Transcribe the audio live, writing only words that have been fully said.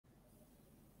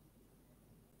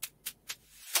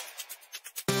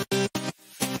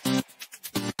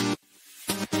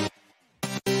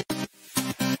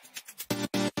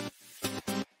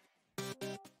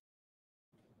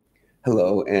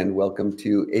Hello and welcome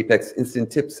to Apex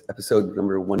Instant Tips, episode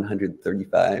number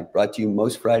 135, brought to you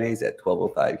most Fridays at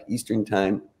 12:05 Eastern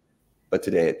Time, but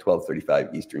today at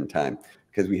 12:35 Eastern Time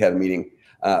because we had a meeting.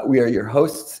 We are your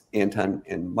hosts, Anton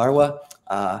and Marwa.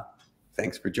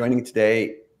 Thanks for joining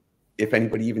today. If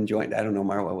anybody even joined, I don't know,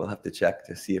 Marwa, we'll have to check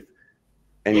to see if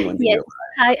anyone's Yes. here.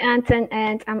 Hi, Anton,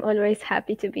 and I'm always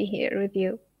happy to be here with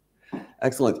you.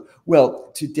 Excellent.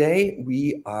 Well, today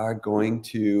we are going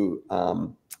to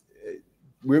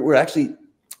we're actually,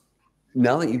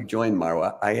 now that you've joined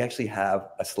Marwa, I actually have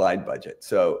a slide budget.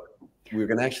 So we're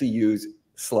going to actually use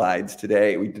slides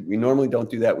today. We normally don't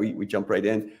do that. We jump right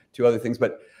in to other things,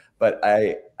 but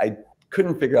I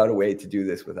couldn't figure out a way to do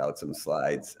this without some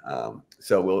slides.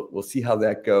 So we'll see how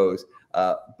that goes.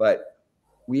 But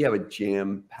we have a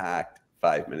jam-packed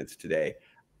 5 minutes today.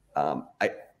 I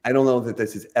don't know that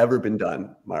this has ever been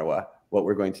done, Marwa, what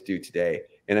we're going to do today.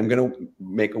 And I'm going to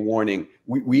make a warning.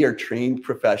 We are trained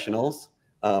professionals.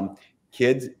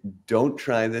 Kids, don't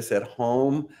try this at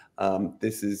home.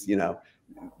 This is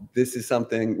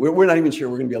something we're not even sure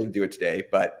we're going to be able to do it today.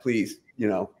 But please,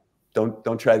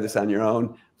 don't try this on your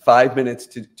own. 5 minutes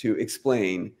to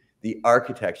explain the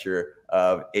architecture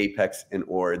of Apex and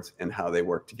ORDS and how they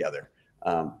work together.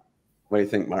 What do you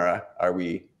think, Mara? Are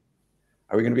we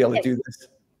going to be able to do this?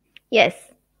 Yes,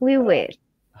 we will.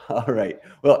 All right.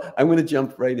 Well, I'm going to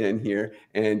jump right in here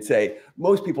and say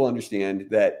most people understand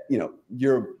that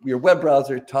your web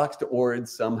browser talks to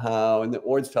ORDS somehow, and the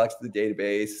ORDS talks to the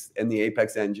database and the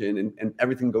Apex engine, and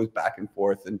everything goes back and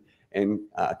forth and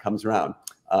comes around.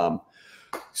 But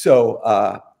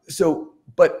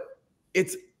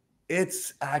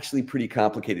it's actually pretty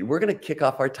complicated. We're going to kick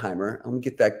off our timer. I'm going to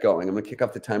get that going. I'm going to kick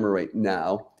off the timer right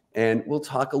now, and we'll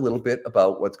talk a little bit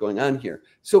about what's going on here.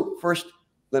 So first,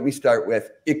 let me start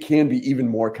with, it can be even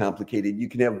more complicated. You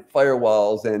can have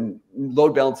firewalls and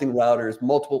load balancing routers,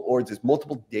 multiple ORDS,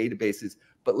 multiple databases.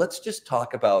 But let's just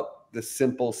talk about the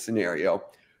simple scenario.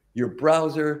 Your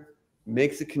browser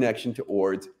makes a connection to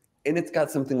ORDS, and it's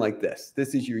got something like this.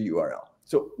 This is your URL.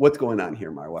 So what's going on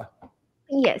here, Marwa?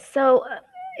 Yes. So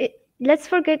let's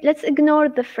ignore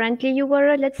the friendly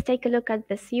URL. Let's take a look at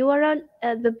this URL.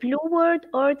 The blue word,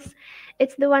 ORDS,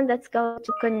 it's the one that's going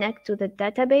to connect to the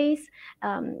database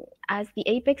as the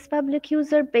Apex public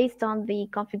user based on the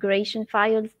configuration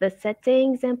files, the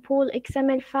settings, and pool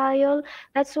XML file.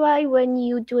 That's why when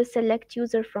you do a select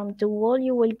user from the wall,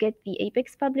 you will get the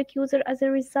Apex public user as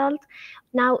a result.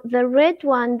 Now, the red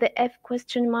one, the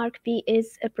F?P,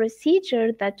 is a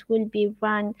procedure that will be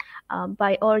run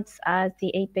by ORDS as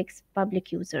the Apex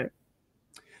public user.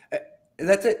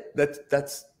 That's it. That's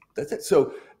it.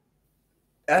 So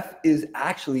F is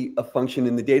actually a function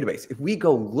in the database. If we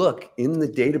go look in the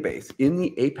database, in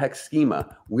the Apex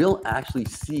schema, we'll actually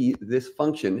see this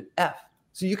function F.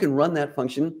 So you can run that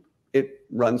function. It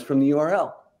runs from the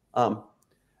URL. Are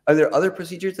there other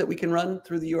procedures that we can run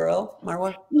through the URL,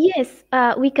 Marwa? Yes,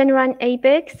 we can run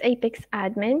Apex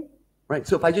admin. Right.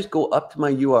 So if I just go up to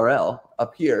my URL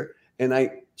up here, and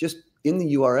I just in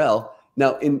the URL,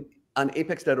 now on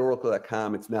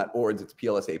apex.oracle.com, it's not ORDS, it's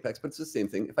PLS Apex, but it's the same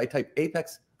thing. If I type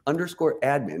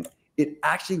apex_admin, it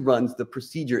actually runs the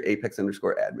procedure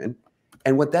apex_admin.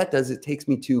 And what that does, it takes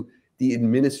me to the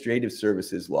administrative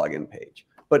services login page.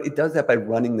 But it does that by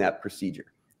running that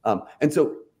procedure. And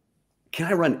so can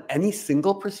I run any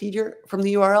single procedure from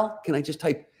the URL? Can I just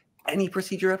type any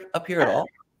procedure up here at all?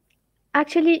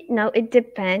 Actually, no, it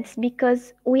depends,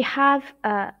 because we have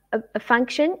a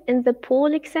function in the pool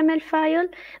XML file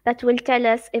that will tell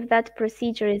us if that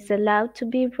procedure is allowed to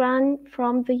be run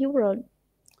from the URL.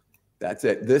 That's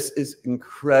it. This is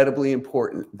incredibly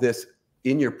important. This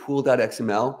in your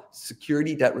pool.xml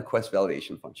security.request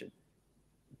validation function.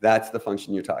 That's the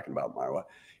function you're talking about, Marwa.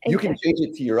 You can change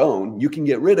it to your own. You can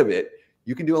get rid of it.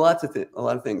 You can do a lot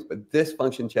of things, but this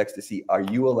function checks to see, are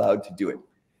you allowed to do it?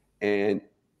 And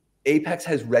Apex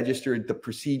has registered the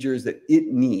procedures that it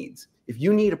needs. If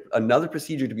you need another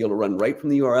procedure to be able to run right from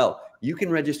the URL, you can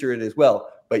register it as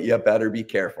well, but you better be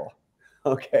careful,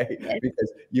 okay? Yes.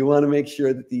 Because you want to make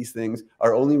sure that these things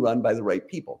are only run by the right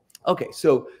people. Okay,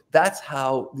 so that's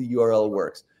how the URL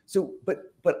works. So,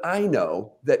 but I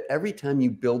know that every time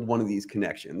you build one of these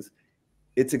connections,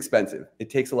 it's expensive. It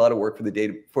takes a lot of work for the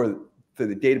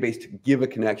database to give a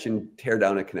connection, tear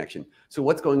down a connection. So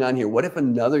what's going on here? What if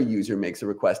another user makes a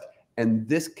request and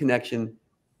this connection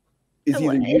is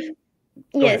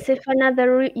if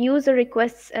another user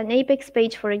requests an Apex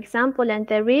page, for example, and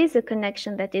there is a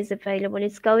connection that is available,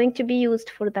 it's going to be used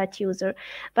for that user.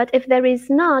 But if there is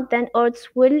not, then ORDS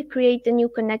will create a new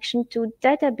connection to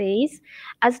database,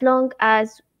 as long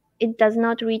as it does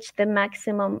not reach the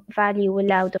maximum value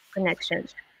allowed of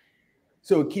connections.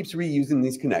 So it keeps reusing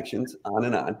these connections on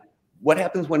and on. What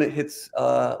happens when it hits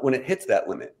that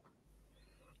limit?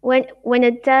 When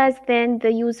it does, then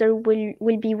the user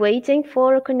will be waiting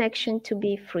for a connection to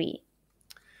be free.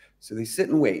 So they sit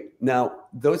and wait. Now,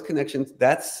 those connections,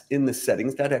 that's in the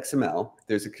settings.xml.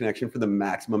 There's a connection for the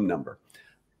maximum number.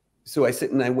 So I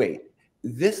sit and I wait.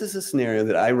 This is a scenario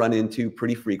that I run into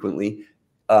pretty frequently.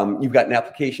 You've got an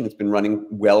application that's been running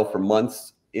well for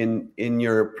months in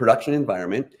your production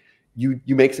environment. You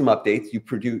make some updates,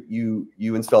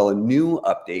 you install a new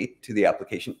update to the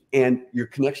application, and your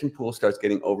connection pool starts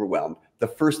getting overwhelmed. The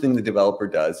first thing the developer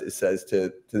does is says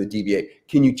to the DBA,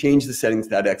 can you change the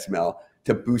settings.xml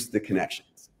to boost the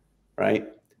connections, right?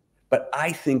 But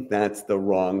I think that's the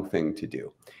wrong thing to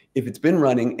do. If it's been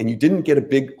running and you didn't get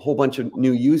a whole bunch of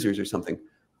new users or something,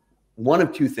 one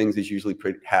of two things is usually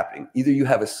happening. Either you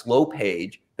have a slow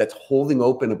page that's holding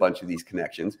open a bunch of these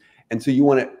connections, and so you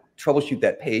want to troubleshoot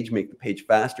that page, make the page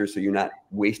faster so you're not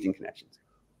wasting connections.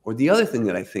 Or the other thing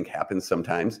that I think happens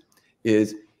sometimes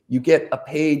is you get a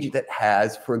page that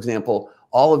has, for example,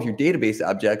 all of your database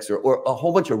objects or a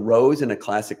whole bunch of rows in a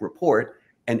classic report,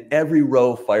 and every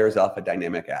row fires off a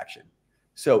dynamic action.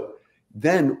 So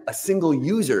then a single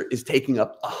user is taking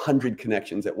up 100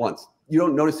 connections at once. You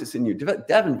don't notice this in your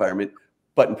dev environment,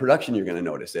 but in production, you're going to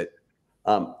notice it.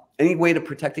 Any way to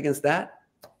protect against that?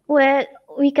 Well,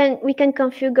 we can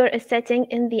configure a setting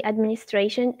in the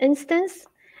administration instance,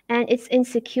 and it's in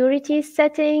security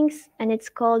settings, and it's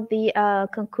called the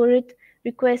concurrent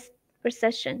request per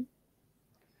session.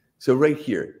 So right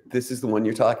here, this is the one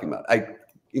you're talking about. I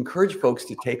encourage folks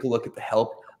to take a look at the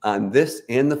help on this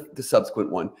and the subsequent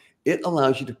one. It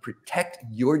allows you to protect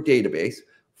your database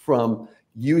from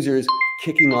users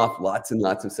kicking off lots and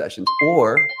lots of sessions,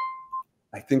 or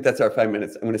I think that's our 5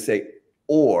 minutes. I'm going to say,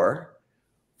 or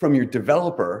from your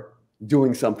developer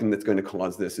doing something that's going to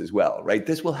cause this as well, right?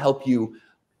 This will help you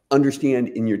understand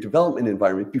in your development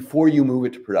environment before you move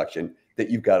it to production that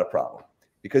you've got a problem,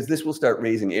 because this will start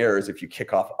raising errors if you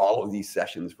kick off all of these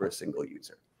sessions for a single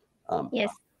user.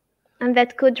 Yes, and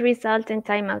that could result in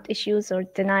timeout issues or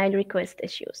denial request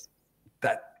issues.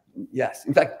 Yes,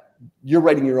 in fact, you're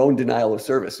writing your own denial of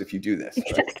service if you do this.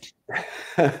 Exactly.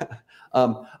 Right?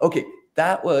 Okay,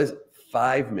 that was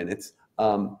 5 minutes.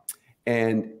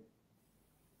 And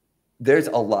there's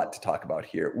a lot to talk about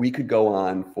here. We could go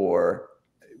on for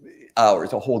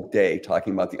hours, a whole day,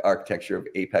 talking about the architecture of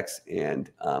Apex and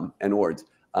ORDS.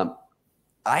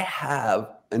 I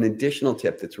have an additional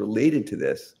tip that's related to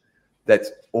this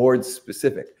that's ORDS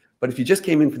specific. But if you just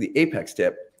came in for the Apex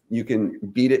tip, you can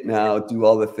beat it now, do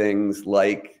all the things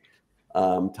like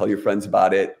tell your friends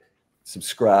about it,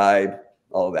 subscribe,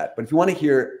 all of that. But if you want to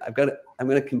hear, I'm going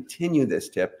to continue this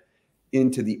tip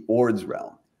into the ORDS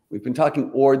realm. We've been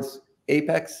talking ORDS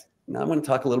Apex. Now I'm going to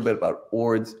talk a little bit about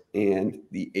ORDS and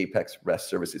the Apex REST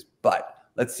services. But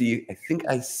let's see. I think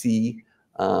I see.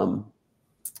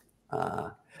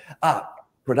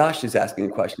 Pradash is asking a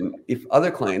question. If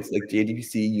other clients like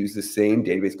JDBC use the same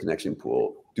database connection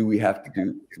pool, do we have to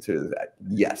consider that?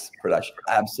 Yes, Pradash,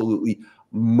 absolutely.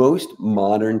 Most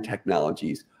modern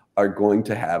technologies are going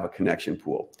to have a connection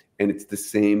pool, and it's the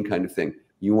same kind of thing.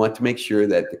 You want to make sure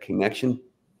that the connection,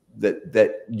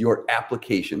 that your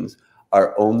applications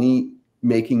are only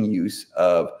making use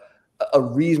of a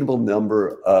reasonable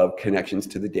number of connections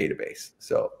to the database.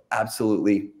 So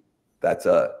absolutely, that's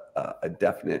a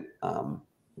definite,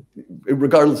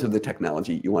 regardless of the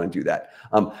technology, you want to do that.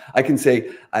 I can say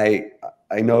I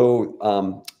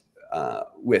know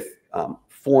with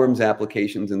forms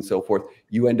applications and so forth,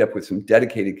 you end up with some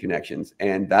dedicated connections,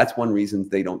 and that's one reason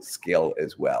they don't scale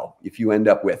as well. If you end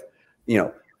up with,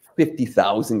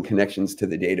 50,000 connections to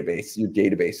the database, your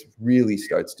database really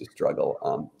starts to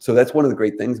struggle. So that's one of the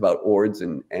great things about ORDS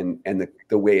and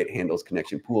the way it handles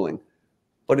connection pooling.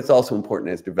 But it's also important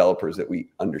as developers that we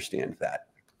understand that.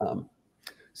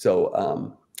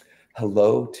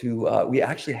 Hello to, we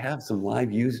actually have some live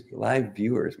viewers,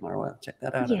 Marwa. Check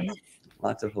that out. Yes.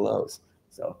 Lots of hellos.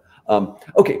 So,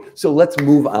 okay, so let's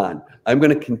move on. I'm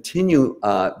going to continue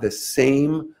the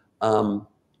same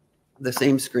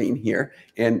screen here.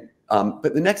 And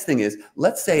but the next thing is,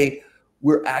 let's say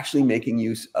we're actually making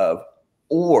use of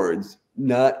ORDS,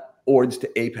 not ORDS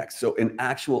to Apex. So an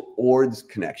actual ORDS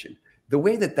connection. The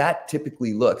way that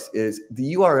typically looks is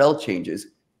the URL changes.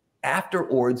 After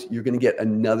ORDS, you're going to get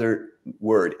another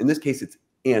word. In this case, it's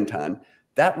Anton.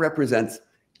 That represents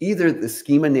either the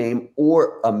schema name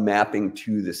or a mapping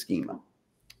to the schema.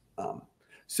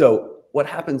 So what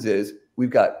happens is we've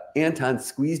got Anton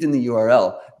squeezed in the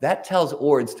URL. That tells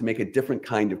ORDS to make a different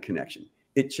kind of connection.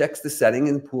 It checks the setting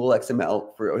in pool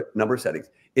XML for a number of settings.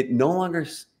 It no longer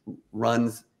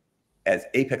runs as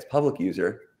Apex public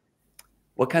user.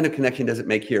 What kind of connection does it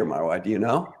make here, Marwa? Do you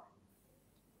know?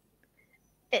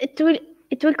 It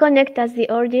will connect as the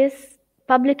ORDS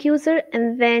public user,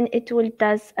 and then it will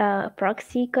does a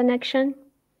proxy connection.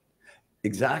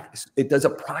 Exactly. It does a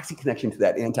proxy connection to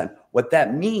that Anton. What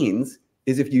that means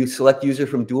is if you select user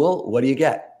from Dual, what do you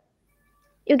get?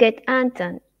 You get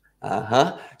Anton.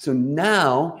 So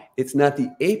now it's not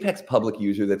the Apex public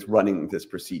user that's running this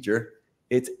procedure.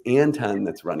 It's Anton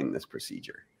that's running this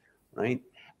procedure, right?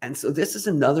 And so this is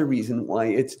another reason why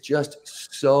it's just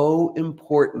so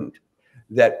important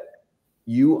that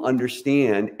you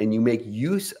understand and you make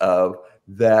use of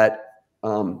that,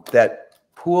 that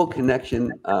pool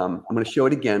connection. I'm going to show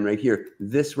it again right here,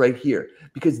 this right here,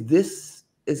 because this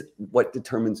is what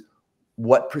determines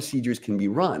what procedures can be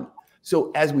run.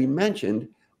 So as we mentioned,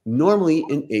 normally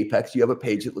in Apex, you have a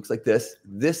page that looks like this.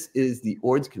 This is the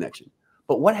ORDS connection.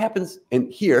 But what happens,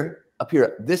 and here, up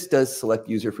here, this does select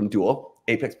user from Dual,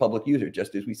 Apex public user,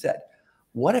 just as we said.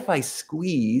 What if I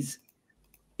squeeze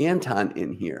Anton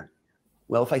in here?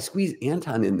 Well, if I squeeze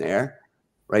Anton in there,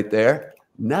 right there,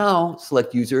 now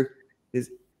select user is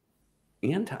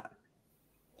Anton.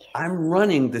 I'm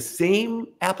running the same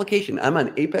application. I'm on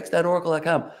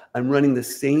apex.oracle.com. I'm running the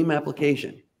same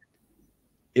application.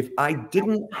 If I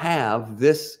didn't have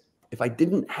this,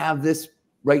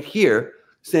 right here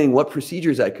saying what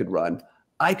procedures I could run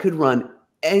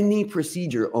any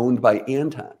procedure owned by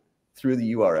Anton through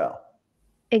the URL.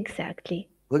 Exactly.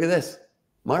 Look at this.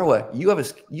 Marwa,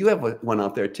 you have one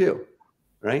out there too,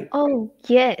 right? Oh,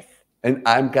 yes. And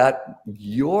I've got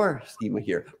your schema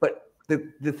here. But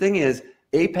the thing is,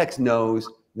 Apex knows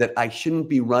that I shouldn't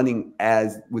be running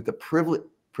with the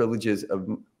privileges of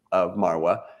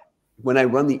Marwa. When I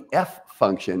run the F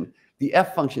function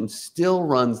still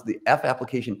runs the F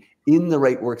application in the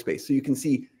right workspace. So you can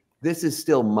see this is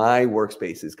still my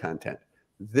workspace's content.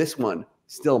 This one,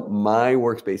 still my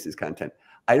workspace's content.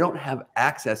 I don't have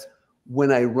access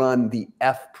when I run the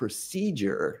F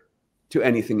procedure to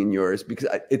anything in yours because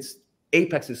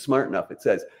Apex is smart enough. It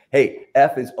says, hey,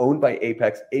 F is owned by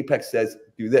Apex. Apex says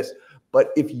do this.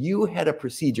 But if you had a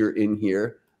procedure in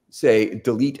here, say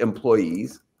delete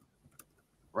employees,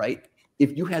 right?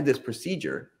 If you had this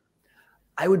procedure,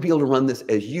 I would be able to run this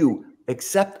as you,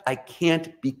 except I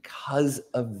can't because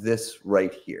of this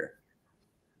right here.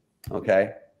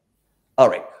 Okay? All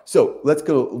right. So let's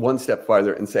go one step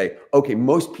farther and say, okay,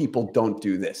 most people don't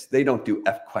do this. They don't do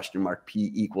F question mark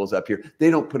P equals up here.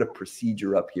 They don't put a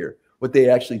procedure up here. What they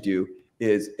actually do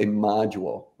is a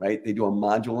module, right? They do a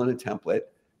module and a template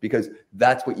because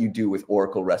that's what you do with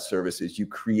Oracle REST services. You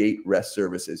create REST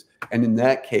services. And in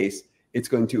that case, it's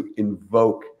going to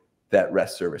invoke that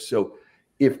REST service. So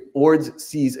if ORDS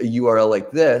sees a URL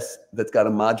like this, that's got a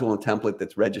module and template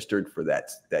that's registered for that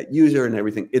user and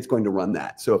everything, it's going to run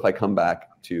that. So if I come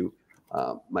back to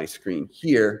my screen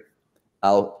here,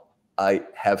 I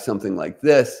have something like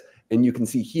this, and you can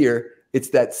see here, it's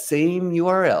that same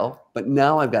URL, but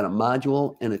now I've got a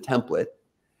module and a template.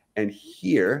 And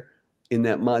here in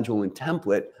that module and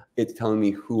template, it's telling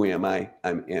me who am I?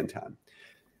 I'm Anton.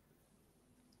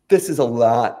 This is a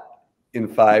lot in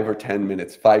 5 or 10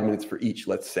 minutes, 5 minutes for each,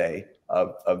 let's say,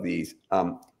 of these.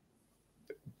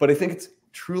 But I think it's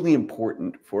truly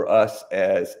important for us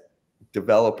as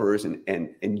developers and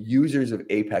users of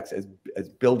Apex, as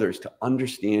builders, to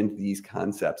understand these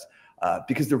concepts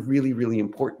because they're really, really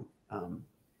important.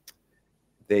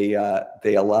 They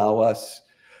allow us,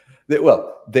 they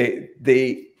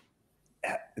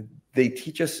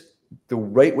teach us the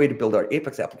right way to build our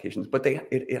Apex applications, but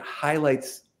it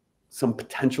highlights some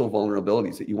potential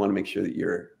vulnerabilities that you want to make sure that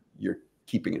you're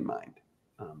keeping in mind.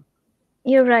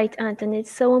 You're right, Anton.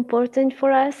 It's so important for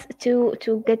us to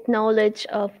get knowledge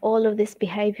of all of this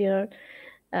behavior.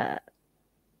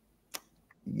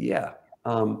 Yeah,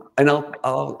 and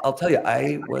I'll tell you,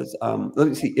 I was let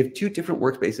me see, if two different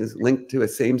workspaces linked to a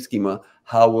same schema,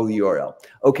 how will the URL?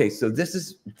 Okay, so this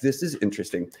is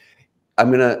interesting.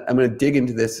 I'm gonna dig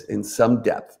into this in some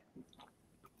depth.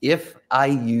 If I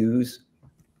use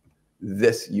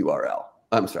this URL,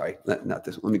 I'm sorry, not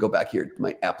this. Let me go back here to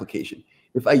my application.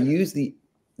 If I use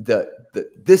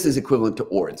this is equivalent to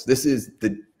ORDS. This is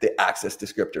the access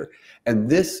descriptor, and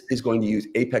this is going to use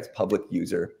Apex public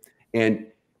user, and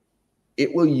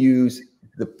it will use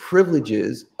the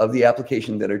privileges of the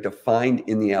application that are defined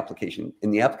in the application. In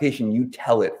the application, you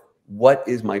tell it what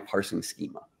is my parsing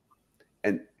schema,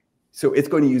 and so it's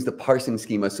going to use the parsing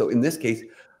schema. So in this case,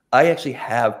 I actually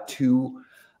have two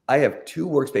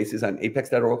workspaces on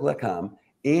apex.oracle.com,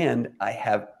 and I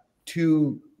have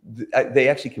two they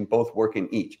actually can both work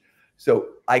in each. So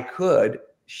I could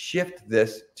shift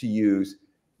this to use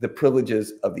the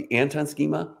privileges of the Anton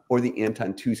schema or the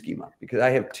Anton 2 schema, because I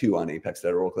have 2 on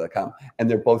apex.oracle.com, and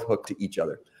they're both hooked to each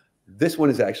other. This one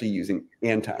is actually using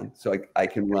Anton, so I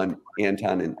can run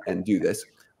Anton and do this.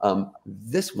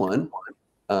 This one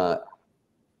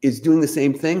is doing the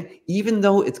same thing, even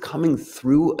though it's coming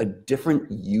through a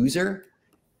different user.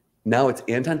 Now it's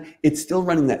Anton, it's still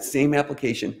running that same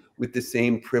application with the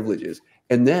same privileges.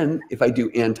 And then if I do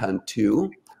Anton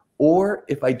 2, or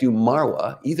if I do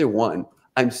Marwa, either one,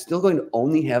 I'm still going to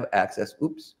only have access.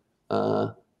 Oops,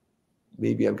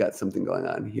 maybe I've got something going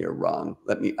on here wrong.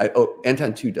 Oh,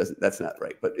 Anton 2 doesn't, that's not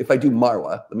right. But if I do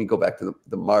Marwa, let me go back to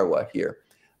the Marwa here.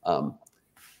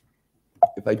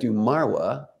 If I do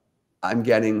Marwa, I'm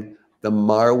getting the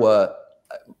Marwa,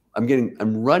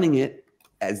 I'm running it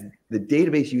as the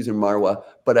database user Marwa,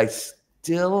 but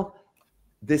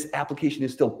this application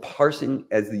is still parsing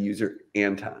as the user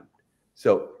Anton.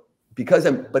 So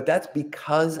but that's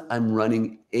because I'm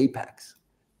running Apex,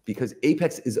 because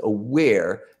Apex is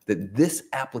aware that this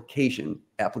application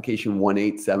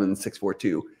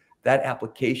 187642, that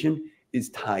application is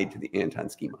tied to the Anton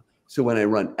schema. So when I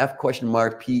run F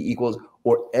P equals,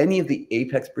 or any of the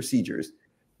Apex procedures,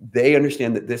 they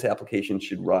understand that this application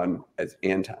should run as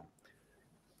Anton.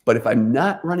 But if I'm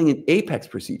not running an Apex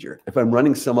procedure, if I'm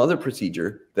running some other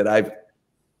procedure that I've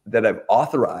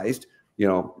authorized,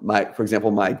 for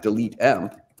example, my delete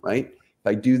emp, right? If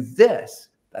I do this,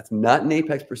 that's not an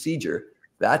Apex procedure.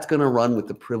 That's going to run with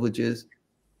the privileges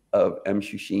of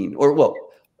mshushin, or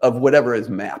of whatever is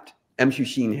mapped.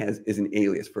 Mshushin is an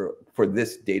alias for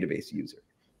this database user.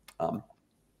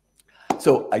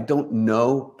 So I don't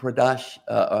know, Pradash,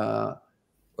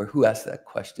 or who asked that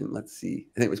question? Let's see.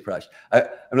 I think it was Pradash.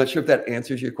 I'm not sure if that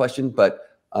answers your question,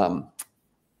 but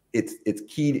it's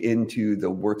keyed into the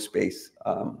workspace,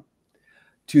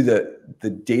 to the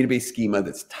database schema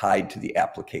that's tied to the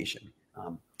application.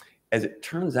 As it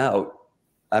turns out,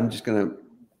 I'm just going to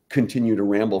continue to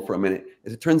ramble for a minute.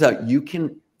 As it turns out, you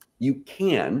can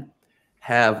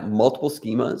have multiple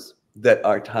schemas that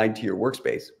are tied to your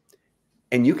workspace,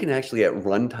 and you can actually at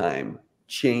runtime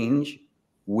change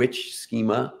which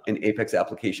schema an Apex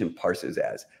application parses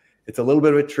as. It's a little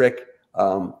bit of a trick.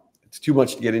 It's too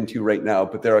much to get into right now,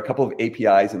 but there are a couple of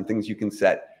APIs and things you can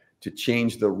set to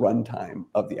change the runtime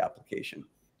of the application.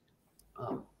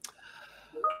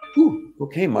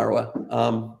 Okay,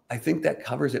 Marwa. I think that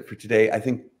covers it for today. I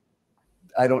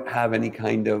don't have any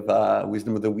kind of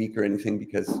wisdom of the week or anything,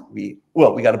 because we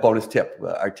got a bonus tip.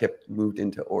 Our tip moved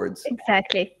into ORDS.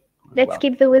 Exactly. Let's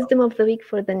keep the wisdom of the week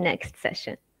for the next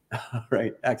session. All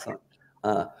right, excellent.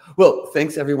 Well,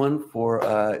 thanks everyone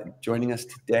for joining us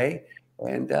today.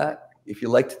 And if you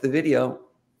liked the video,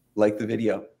 like the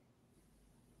video.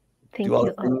 Thank Do all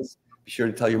you the things. Be sure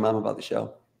to tell your mom about the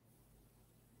show.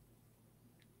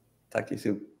 Talk to you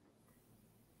soon.